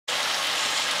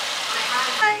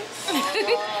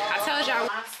I told y'all.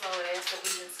 I slow ass so we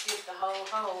can skip the whole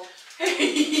hole.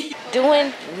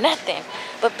 Doing nothing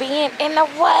but being in the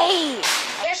way.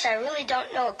 Yes, I really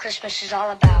don't know what Christmas is all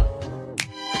about.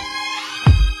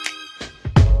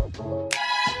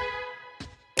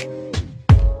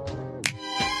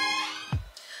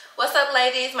 What's up,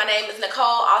 ladies? My name is Nicole,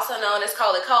 also known as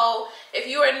Kollie Kole. If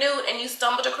you are new and you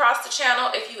stumbled across the channel,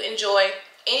 if you enjoy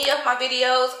any of my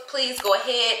videos, please go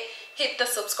ahead, hit the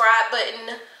subscribe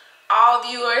button. All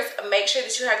viewers, make sure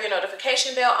that you have your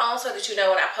notification bell on so that you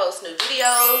know when I post new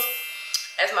videos.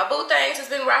 As my boo things has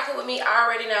been rocking with me, I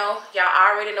already know. Y'all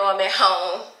already know I'm at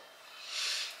home.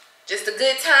 Just a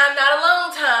good time, not a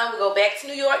long time. We go back to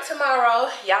New York tomorrow.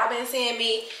 Y'all been seeing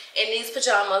me in these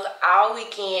pajamas all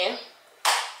weekend.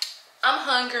 I'm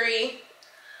hungry.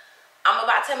 I'm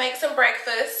about to make some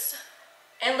breakfast.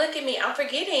 And look at me, I'm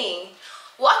forgetting.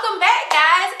 Welcome back,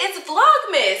 guys. It's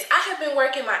Vlogmas. I have been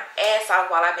working my ass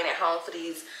off while I've been at home for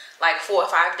these like 4 or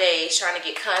 5 days trying to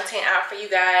get content out for you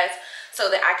guys so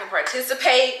that I can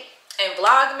participate in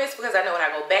Vlogmas, because I know when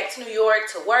I go back to New York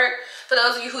to work, for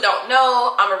those of you who don't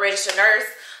know, I'm a registered nurse.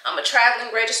 I'm a traveling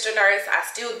registered nurse. I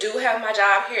still do have my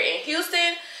job here in Houston,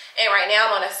 and right now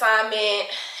I'm on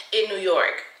assignment in New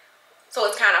York. So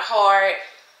it's kind of hard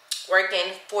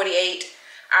working 48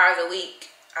 hours a week.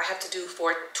 I have to do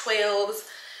 4 12s,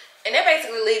 and that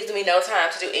basically leaves me no time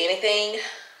to do anything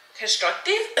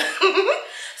constructive.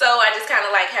 So I just kind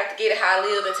of like have to get it how I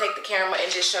live and take the camera and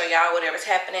just show y'all whatever's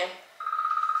happening.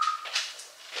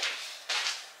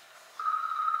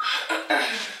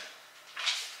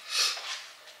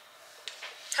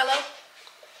 Hello?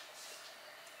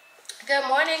 Good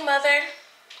morning, mother.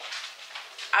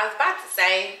 I was about to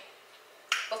say,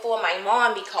 before my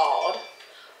mom be called,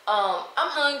 I'm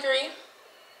hungry.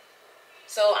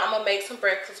 So I'm gonna make some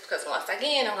breakfast, because once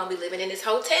again, I'm gonna be living in this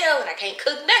hotel and I can't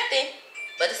cook nothing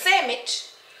but a sandwich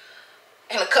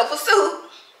and a cup of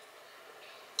soup.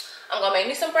 I'm gonna make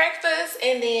me some breakfast,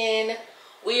 and then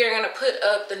we are gonna put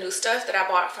up the new stuff that I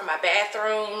bought for my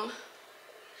bathroom.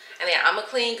 And then I'm gonna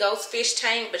clean Ghost's fish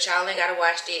tank, but y'all ain't gotta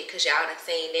watch it because y'all done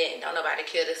seen that. Don't nobody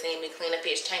care to see me clean a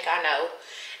fish tank, I know.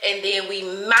 And then we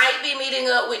might be meeting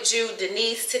up with Jude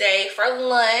Denise today for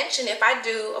lunch. And if I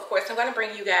do, of course, I'm gonna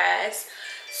bring you guys.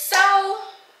 So,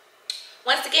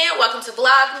 once again, welcome to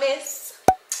Vlogmas.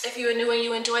 If you are new and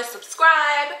you enjoy,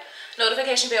 subscribe.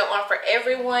 Notification bell on for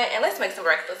everyone. And let's make some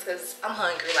breakfast because I'm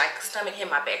hungry, like stomach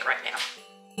hitting my back right now.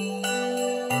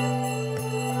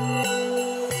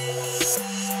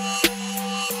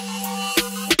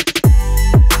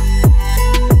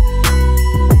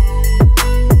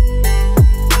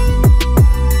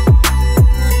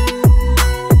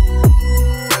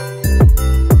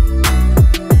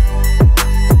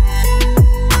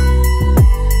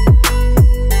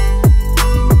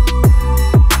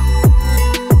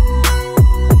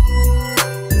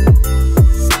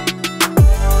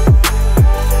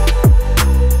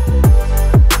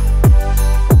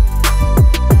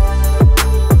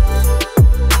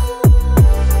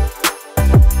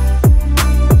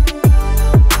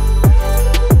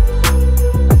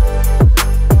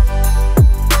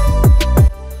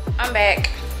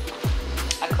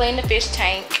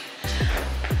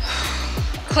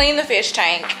 Clean the fish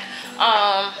tank,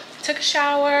 took a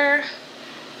shower,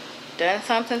 done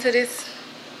something to this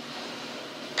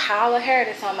pile of hair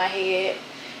that's on my head,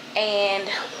 and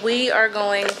we are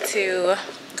going to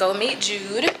go meet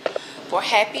Jude for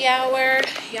happy hour.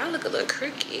 Y'all look a little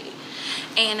crooked.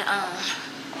 And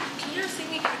can y'all see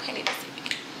me? I can't even see me.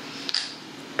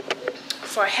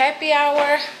 For happy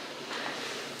hour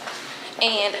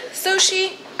and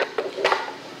sushi.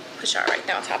 Put y'all right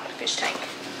there on top of the fish tank.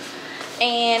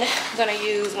 And I'm gonna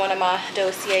use one of my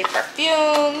Dossier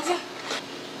perfumes.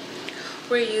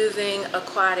 We're using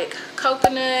Aquatic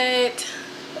Coconut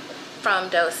from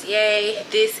Dossier.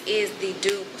 This is the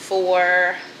dupe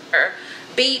for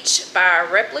Beach by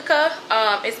Replica.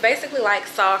 It's basically like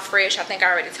Soft Fresh. I think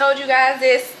I already told you guys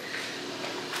this.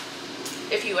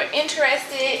 If you are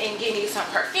interested in getting you some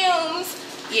perfumes,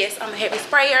 yes, I'm a heavy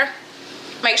sprayer.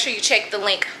 Make sure you check the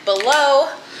link below.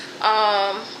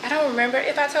 I don't remember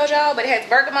if I told y'all, but it has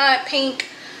bergamot, pink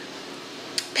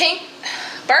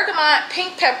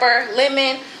pepper,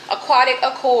 lemon, aquatic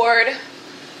accord,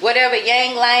 whatever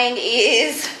yang lang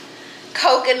is,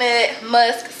 coconut,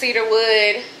 musk,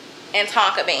 cedarwood, and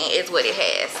tonka bean is what it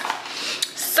has.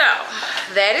 So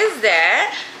that is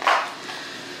that.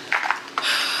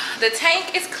 The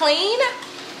tank is clean,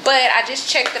 but I just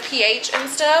checked the pH and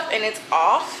stuff and it's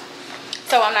off.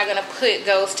 So I'm not gonna put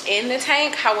Ghost in the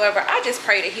tank. However, I just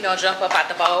pray that he don't jump up out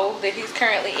the bowl that he's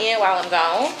currently in while I'm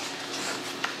gone.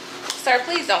 Sir,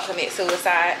 please don't commit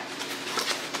suicide.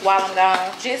 while I'm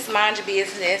gone. Just mind your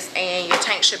business, and your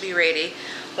tank should be ready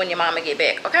when your mama get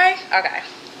back, okay? Okay.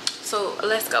 So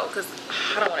let's go, because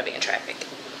I don't want to be in traffic.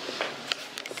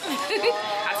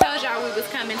 I told y'all we was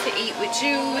coming to eat with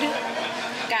Jude.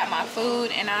 Got my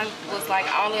food, and I was like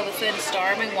all of a sudden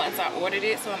starving once I ordered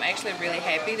it, so I'm actually really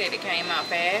happy that it came out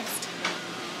fast.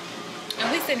 And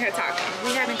we sitting here talking.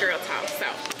 We having girl talk, so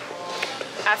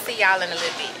I'll see y'all in a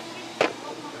little bit.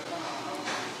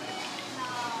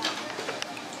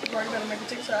 You already better make a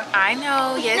TikTok. I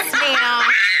know, yes ma'am.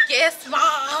 Yes,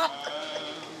 mom.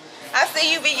 I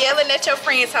see you be yelling at your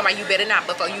friends talking about you better not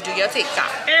before you do your TikTok.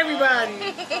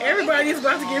 Everybody's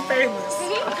about to get famous.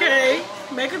 Okay?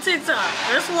 Make a TikTok.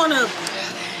 That's one of them.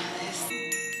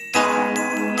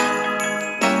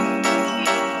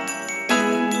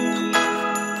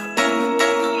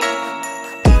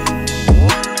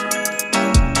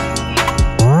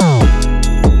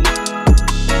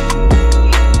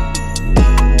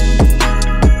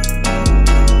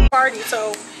 Party,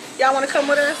 so y'all want to come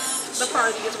with us? The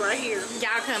party is right here.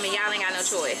 Y'all coming, y'all ain't got no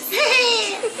choice.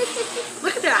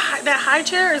 Look at that high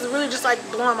chair is really just like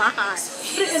blowing my high.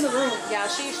 Put it in the room. Y'all,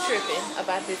 she's tripping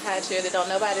about this high chair that don't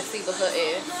nobody see but her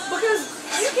ass. Because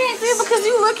you can't see it because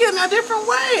you look in a different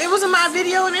way. It was in my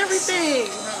video and everything.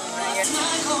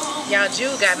 Y'all,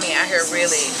 Jude got me out here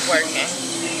really working.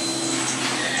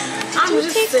 I'm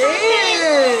just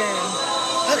saying.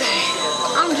 Okay.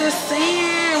 I'm just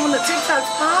saying, when the TikToks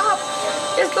pop,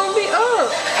 it's gonna be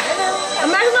up.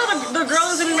 Imagine all the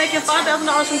girls that be making $5,000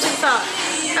 from TikTok.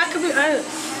 That could be us.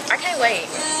 I can't wait.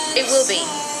 It will be.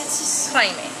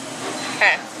 Claim it.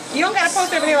 Okay. You don't gotta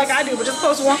post every day like I do, but just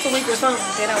post once a week or something.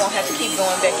 Then I won't have to keep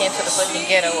going back into the fucking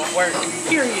ghetto of work.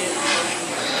 Period.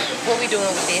 What we doing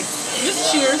with this?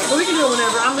 Just cheers. But we can do it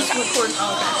whenever. I'm just recording.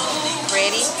 Oh, okay.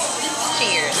 Ready?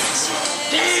 Cheers.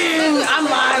 Dang, I'm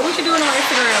lying. We can do it on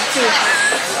Instagram too.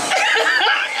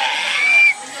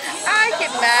 I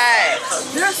cannot.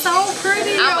 They're so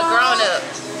pretty. I'm a grown up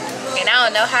and I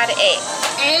don't know how to act.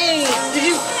 Hey, did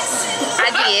you? I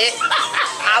did.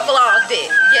 I vlogged it.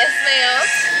 Yes, ma'am.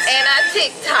 And I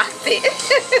TikToked it.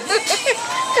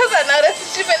 Because I know that's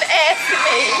what you've been asking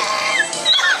me.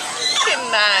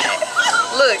 Cannot.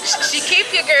 Look, she keep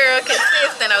your girl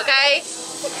consistent, okay?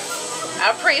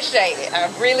 I appreciate it. I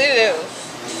really do.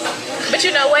 But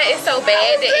you know what? It's so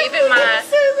bad that even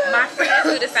my friends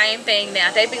do the same thing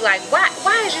now. They be like, why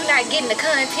is you not getting the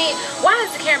content? Why is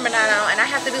the camera not on? And I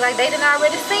have to be like, they done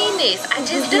already seen this. I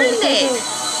just done this.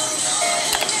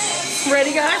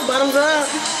 Ready, guys? Bottoms up.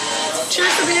 Cheers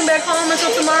to being back home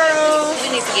until tomorrow.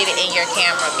 We need to get it in your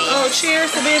camera, bitch. Oh, cheers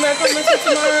to being back home until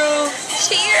tomorrow.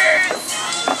 Cheers.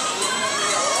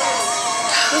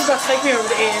 This is about to take me over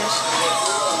the edge.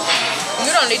 You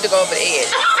don't need to go over the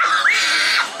edge.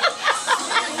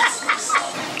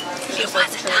 She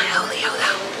wasn't not holy,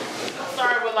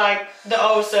 Start with like the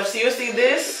old stuff. So you'll see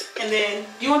this, and then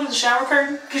you want to do the shower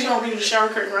curtain? Because you don't redo the shower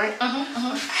curtain, right?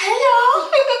 Hey y'all.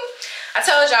 I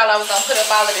told y'all I was gonna put up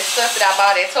all of this stuff that I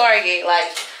bought at Target. Like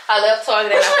I left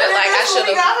Target and I felt like I should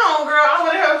have. Got home, girl. I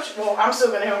would have helped you. Well, I'm still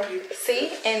gonna help you.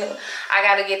 See, and I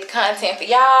gotta get the content for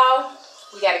y'all.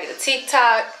 We gotta get a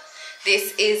TikTok.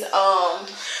 This is the local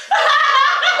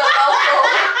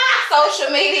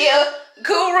social media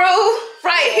guru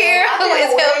right here who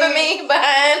is helping me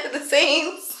behind the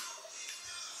scenes.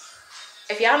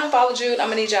 If y'all don't follow Jude, I'm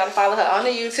gonna need y'all to follow her on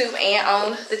the YouTube and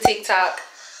on the TikTok.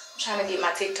 I'm trying to get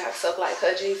my TikToks up like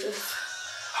her, Jesus.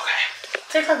 Okay.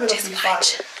 TikTok is be fire.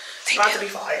 It's about to be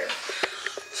fire.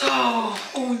 So,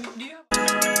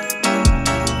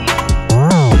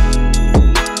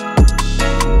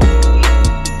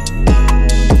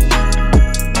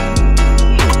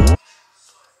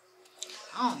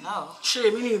 Oh no.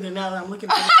 Shit, me neither now that I'm looking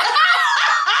for it.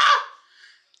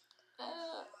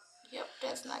 Yep,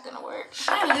 that's not gonna work.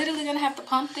 I'm literally gonna have to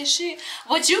pump this shit.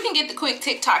 But you can get the quick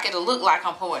TikTok. It'll look like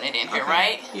I'm pouring it in here,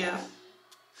 right? Yeah.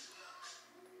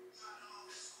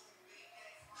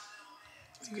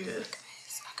 Good.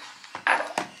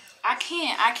 Okay.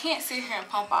 I can't sit here and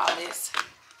pump all this.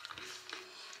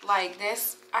 Like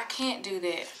this, I can't do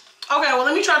that. Okay, well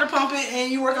let me try to pump it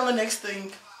and you work on the next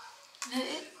thing.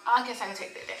 I guess I can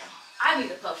take that down. I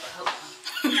need a puffer. Hold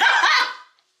on.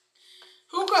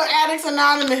 Who put Addicts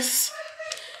Anonymous?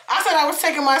 I said I was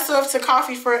taking myself to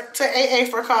AA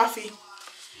for coffee.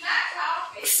 Not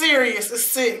coffee. Serious, it's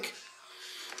sick.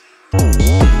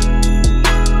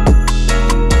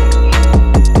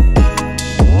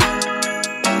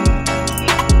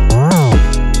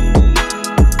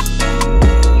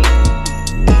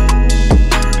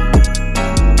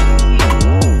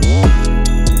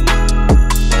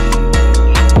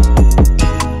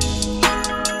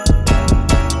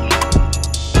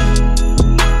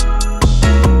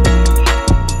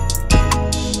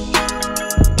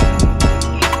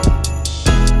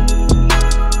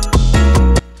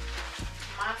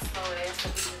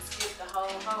 Skip the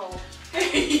whole.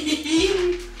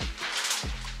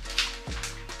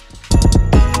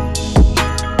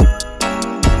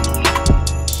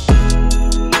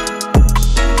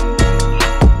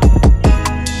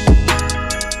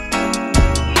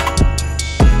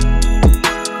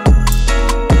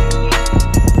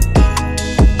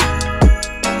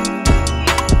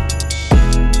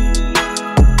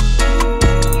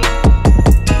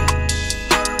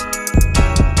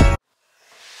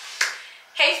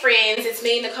 It's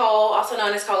me, Nicole, also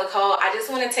known as Kollie Kole. I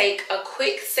just want to take a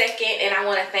quick second and I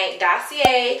want to thank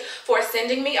Dossier for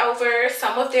sending me over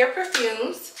some of their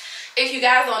perfumes. If you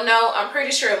guys don't know, I'm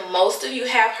pretty sure most of you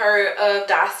have heard of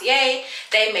Dossier.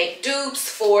 They make dupes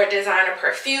for designer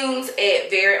perfumes at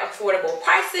very affordable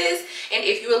prices. And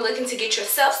if you are looking to get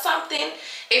yourself something,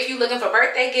 if you're looking for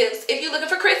birthday gifts, if you're looking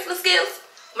for Christmas gifts,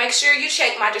 make sure you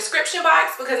check my description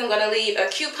box because I'm going to leave a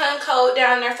coupon code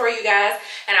down there for you guys.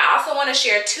 And I also want to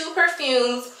share 2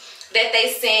 perfumes that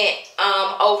they sent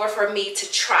over for me to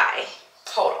try.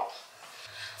 Hold on.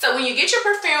 So when you get your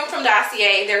perfume from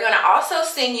Dossier, they're going to also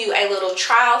send you a little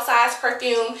trial size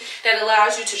perfume that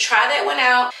allows you to try that one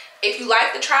out. If you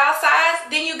like the trial size,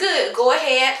 then you're good. Go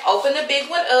ahead, open the big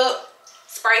one up,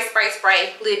 spray, spray,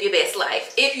 spray, live your best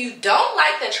life. If you don't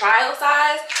like the trial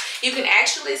size, you can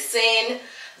actually send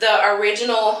the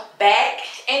original back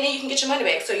and then you can get your money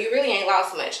back, so you really ain't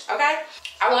lost much. Okay,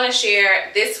 I want to share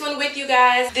this one with you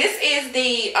guys. This is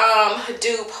the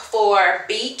dupe for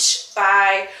Beach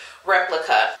by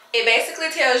Replica. It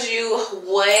basically tells you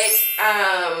what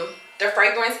the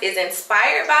fragrance is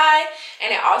inspired by,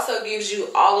 and it also gives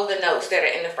you all of the notes that are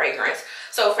in the fragrance.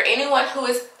 So for anyone who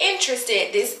is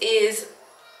interested, this is,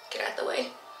 get out the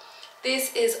way,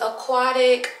 this is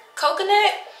Aquatic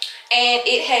Coconut. And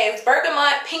it has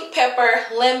bergamot, pink pepper,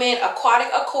 lemon, aquatic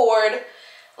accord,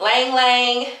 lang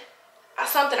lang,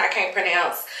 something I can't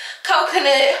pronounce,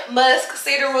 coconut, musk,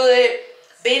 cedarwood,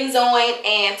 benzoin,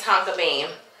 and tonka bean.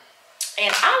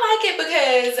 And I like it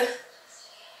because,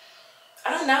 I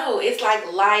don't know, it's like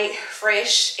light,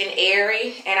 fresh, and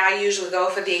airy. And I usually go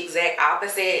for the exact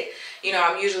opposite. You know,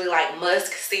 I'm usually like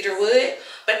musk, cedarwood.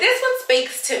 But this one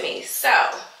speaks to me, so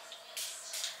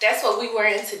that's what we're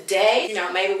wearing today. You know,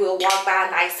 maybe we'll walk by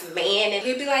a nice man and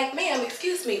he'll be like, ma'am,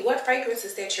 excuse me, what fragrance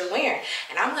is that you're wearing?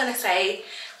 And I'm gonna say,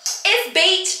 it's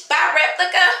Beach by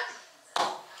Replica.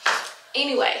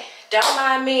 Anyway, don't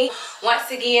mind me. Once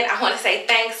again, I want to say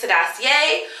thanks to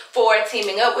Dossier for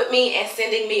teaming up with me and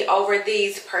sending me over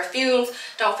these perfumes.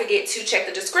 Don't forget to check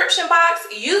the description box,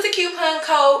 use the coupon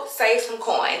code, save some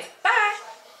coins. Bye.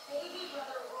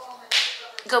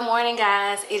 Good morning,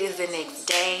 guys. It is the next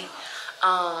day.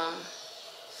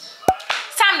 It's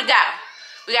time to go.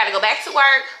 We got to go back to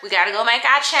work. We got to go make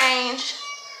our change.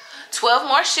 12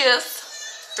 more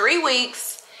shifts, 3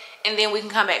 weeks, and then we can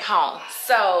come back home.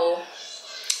 So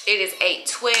it is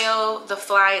 8:12. The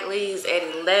flight leaves at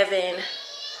 11.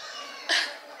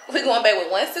 We're going back with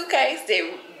one suitcase that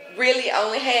really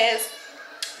only has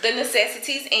the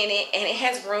necessities in it, and it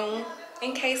has room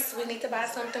in case we need to buy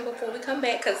something before we come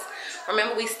back, because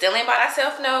remember, we still ain't bought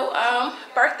ourselves no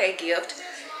birthday gift.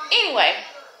 Anyway,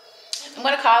 I'm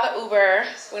gonna call the Uber.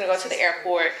 We're gonna go to the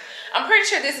airport. I'm pretty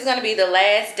sure this is gonna be the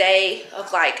last day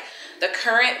of like the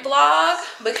current vlog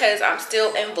because I'm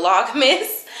still in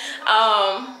Vlogmas.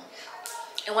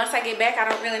 And once I get back, I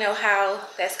don't really know how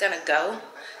that's gonna go.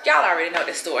 Y'all already know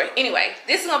this story. Anyway,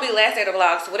 this is gonna be the last day of the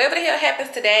vlog, so whatever the hell happens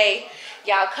today,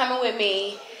 y'all coming with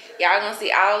me. Y'all gonna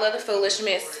see all of the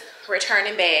foolishness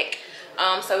returning back.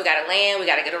 So we gotta land, we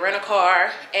gotta get a rental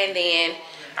car, and then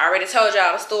I already told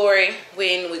y'all the story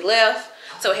when we left.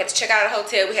 So we had to check out of the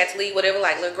hotel, we had to leave whatever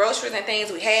like little groceries and things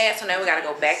we had. So now we gotta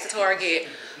go back to Target.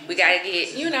 We gotta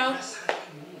get, you know,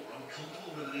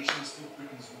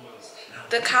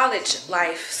 the college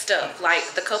life stuff,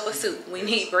 like the cup of soup. We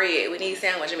need bread, we need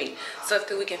sandwich meat, stuff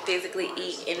that we can physically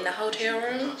eat in the hotel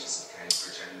room.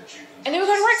 And then we're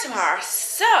going to work tomorrow.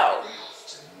 So,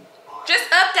 just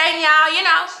updating y'all, you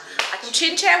know. Like I'm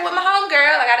chit chat with my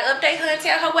homegirl. I got to update her and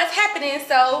tell her what's happening.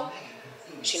 So,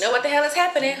 she know what the hell is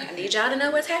happening. I need y'all to know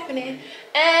what's happening.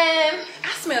 And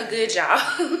I smell good, y'all.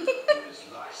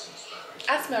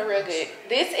 I smell real good.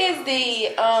 This is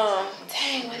the,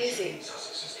 dang, what is it?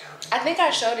 I think I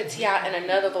showed it to y'all in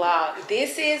another vlog.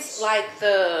 This is like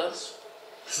the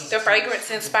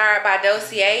fragrance inspired by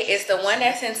Dossier. It's the one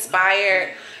that's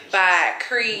inspired by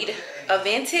Creed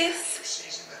Aventus.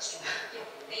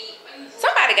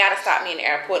 Somebody gotta stop me in the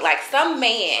airport. Like some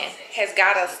man has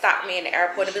gotta stop me in the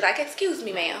airport and be like, excuse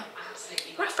me, ma'am,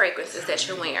 what fragrance is that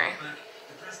you're wearing?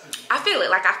 I feel it,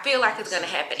 like I feel like it's gonna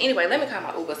happen. Anyway, let me call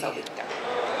my Uber so we can go.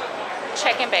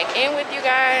 Checking back in with you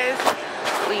guys.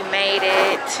 We made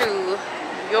it to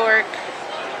New York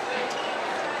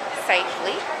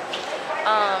safely.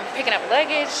 Picking up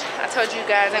luggage. I told you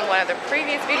guys in one of the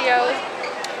previous videos,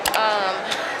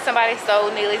 somebody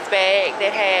sold Neely's bag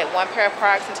that had 1 pair of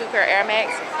Crocs and 2 pair of Air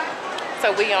Max.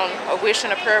 So we on a wish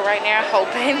and a prayer right now,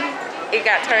 hoping it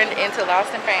got turned into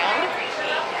lost and found.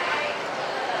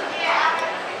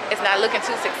 It's not looking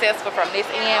too successful from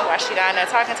this end while she down there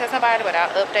talking to somebody, but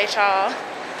I'll update y'all.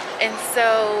 And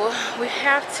so we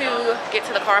have to get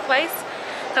to the car place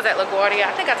because at LaGuardia,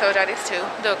 I think I told y'all this too,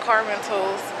 the car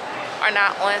rentals are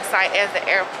not on site as the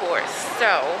airport.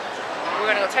 So we're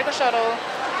gonna go take a shuttle,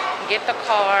 get the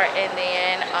car, and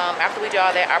then after we do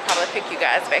all that, I'll probably pick you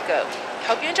guys back up.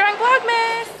 Hope you're enjoying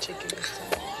Vlogmas.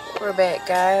 We're back,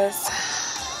 guys.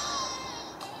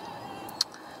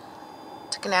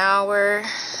 Took an hour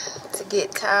to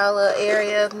get to our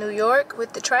area of New York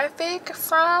with the traffic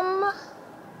from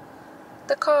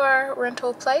the car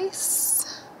rental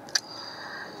place.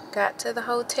 Got to the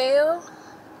hotel,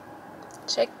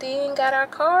 checked in, got our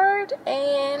card,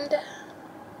 and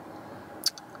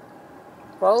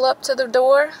roll up to the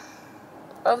door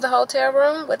of the hotel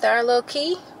room with our little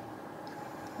key.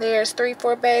 There's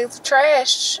 3-4 bags of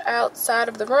trash outside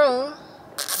of the room,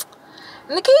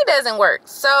 and the key doesn't work.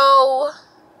 So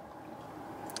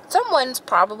someone's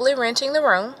probably renting the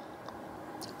room.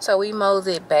 So we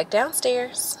moseyed back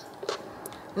downstairs.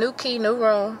 New key, new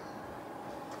room.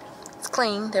 It's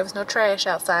clean. There was no trash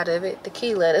outside of it. The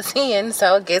key let us in,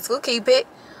 so I guess we'll keep it.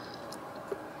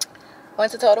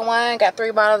 Went to Total Wine, got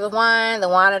 3 bottles of wine. The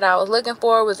wine that I was looking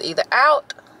for was either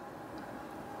out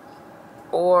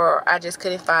or I just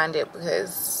couldn't find it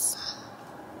because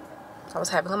I was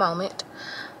having a moment.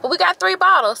 But we got 3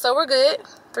 bottles, so we're good.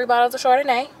 3 bottles of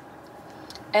Chardonnay.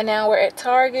 And now we're at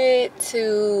Target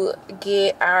to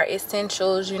get our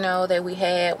essentials, you know, that we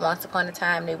had once upon a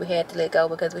time that we had to let go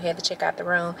because we had to check out the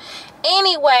room.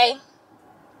 Anyway,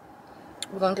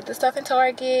 we're going to get the stuff in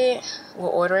Target. We're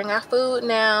ordering our food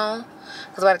now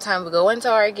because by the time we go in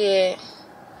Target,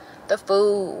 the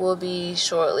food will be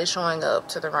shortly showing up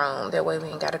to the room. That way we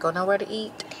ain't got to go nowhere to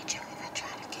eat. Did you even try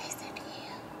the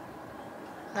quesadilla?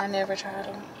 I never tried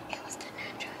them. It was the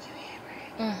natural you had,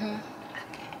 right? Mm-hmm.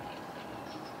 Okay.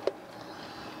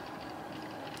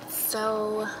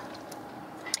 So,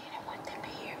 I didn't want them to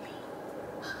hear me.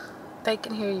 they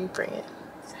can hear you, friend.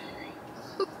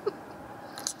 Sorry.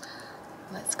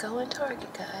 Let's go in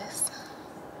Target, guys.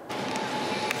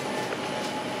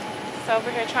 So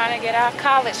over here trying to get our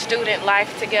college student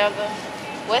life together.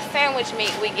 What sandwich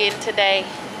meat we getting today?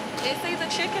 It's either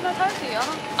chicken or turkey.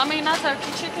 I mean, not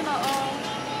turkey, chicken or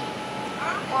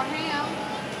ham.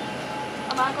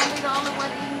 Am I gonna be the only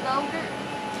one eating yogurt?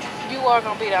 You are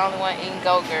gonna be the only one eating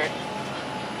Go-Gurt.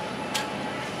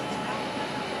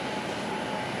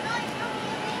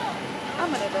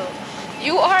 I'm an adult.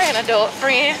 You are an adult,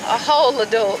 friend. A whole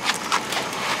adult.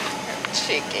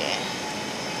 Chicken.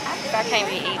 I can't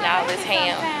be eating all this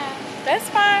ham. That's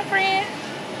fine, friend.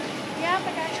 Yeah, I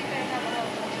forgot you guys have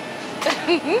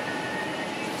a whole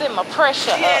Send my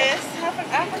pressure up. Yes, I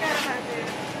forgot about that.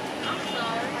 I'm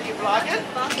sorry. Are you vlogging?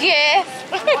 Yes.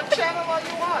 What channel are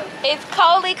you on? It's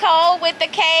Kollie Kole with the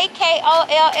K,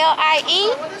 K-O-L-L-I-E.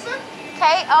 What is it?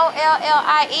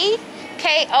 K-O-L-L-I-E.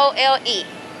 K-O-L-E.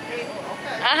 Okay.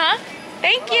 Uh-huh.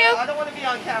 Thank you. I don't want to be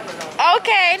on camera though.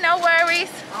 Okay, no worries.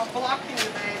 I'm blocking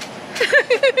you, babe.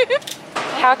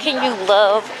 How can you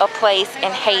love a place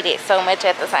and hate it so much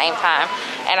at the same time?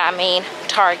 And I mean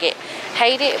Target.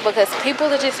 Hate it because people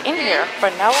are just in here for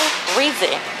no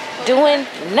reason, doing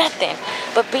nothing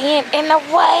but being in the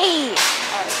way.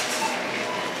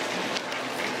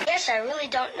 Yes, I really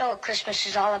don't know what Christmas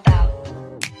is all about.